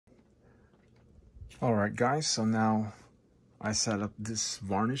Alright guys, so now I set up this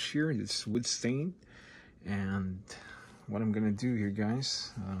varnish here, this wood stain, and what I'm gonna do here guys,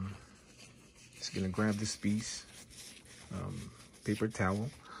 just gonna grab this piece, paper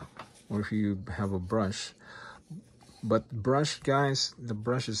towel, or if you have a brush, but brush guys, the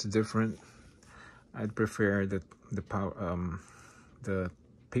brush is different. I'd prefer the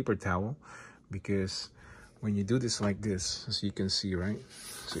paper towel, because when you do this like this, as you can see, right?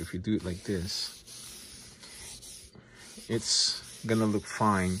 So if you do it like this, it's gonna look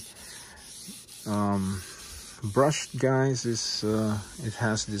fine. Brush guys is it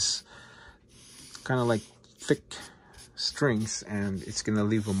has this kind of like thick strings, and it's gonna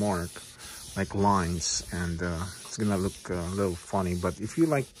leave a mark like lines, and it's gonna look a little funny. But if you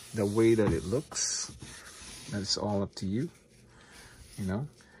like the way that it looks, that's all up to you, you know.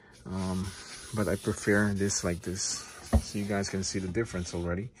 But I prefer this like this, so you guys can see the difference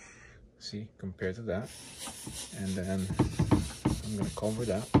already. See, compared to that. And then I'm gonna cover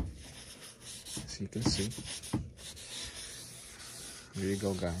that so you can see. There you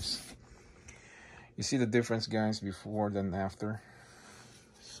go guys. You see the difference guys, before than after?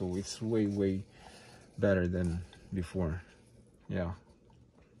 So it's way better than before. Yeah.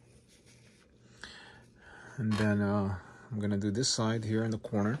 And then I'm gonna do this side here in the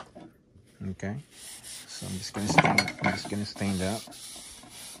corner. Okay. So I'm just gonna stain that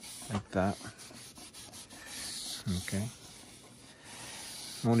like that. Okay.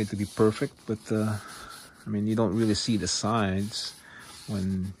 No need to be perfect, but I mean, you don't really see the sides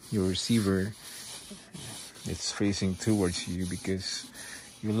when your receiver is facing towards you, because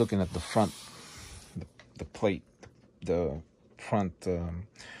you're looking at the front, the plate, the front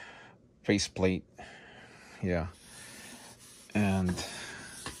face plate. Yeah. And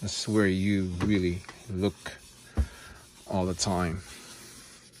that's where you really look all the time.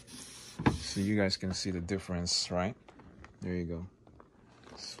 So you guys can see the difference, right? There you go.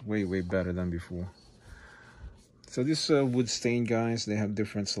 It's way better than before. So this wood stain guys, they have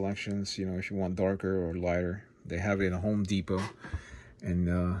different selections, you know, if you want darker or lighter. They have it at Home Depot, and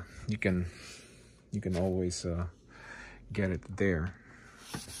you can always get it there.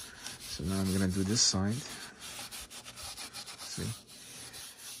 So now I'm gonna do this side. See,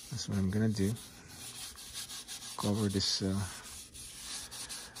 that's what I'm gonna do. Cover this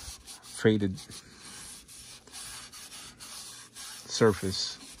faded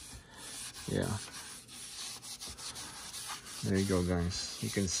surface. Yeah, there you go guys. You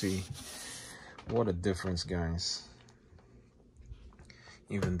can see what a difference guys.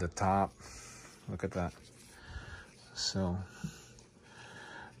 Even the top, look at that. So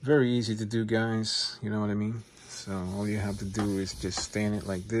very easy to do guys, you know what I mean? So all you have to do is just stain it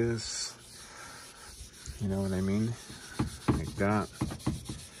like this, you know what I mean, like that.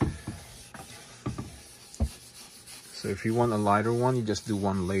 So if you want a lighter one, you just do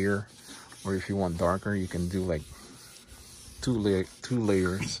one layer, or if you want darker, you can do like two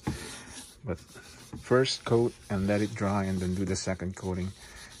layers. But first coat and let it dry, and then do the second coating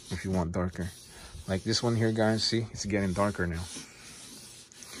if you want darker. Like this one here guys, see, it's getting darker now,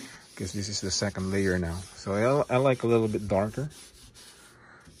 because this is the second layer now. So I like a little bit darker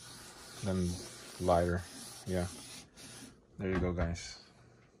than lighter. Yeah, there you go guys.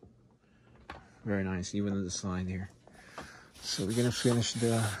 Very nice, even on the side here. So we're gonna finish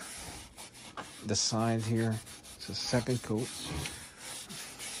the side here. So second coat.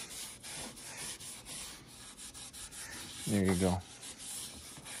 There you go.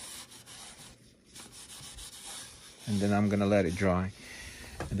 And then I'm gonna let it dry.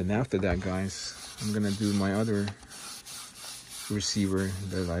 And then after that guys, I'm gonna do my other receiver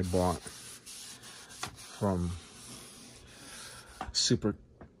that I bought from Super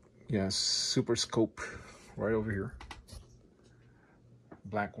Scope, right over here.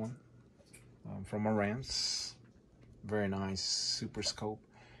 Black one, from Marantz. Very nice Super Scope.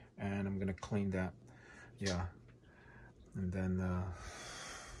 And I'm gonna clean that. Yeah. And then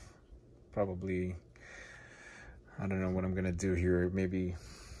probably, I don't know what I'm gonna do here. Maybe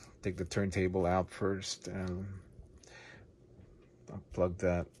take the turntable out first and unplug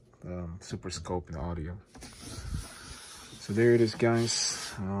that Super Scope and audio. So there it is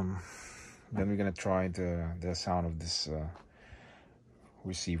guys. Then we're gonna try the sound of this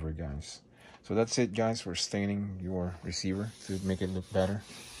receiver guys. So that's it guys for staining your receiver to make it look better.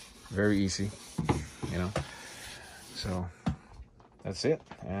 Very easy, you know. So that's it,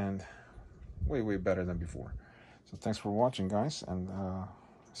 and way better than before. So thanks for watching guys, and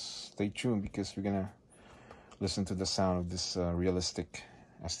stay tuned, because we're gonna listen to the sound of this realistic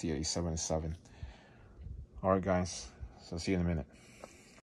STA-77. Alright guys, so see you in a minute.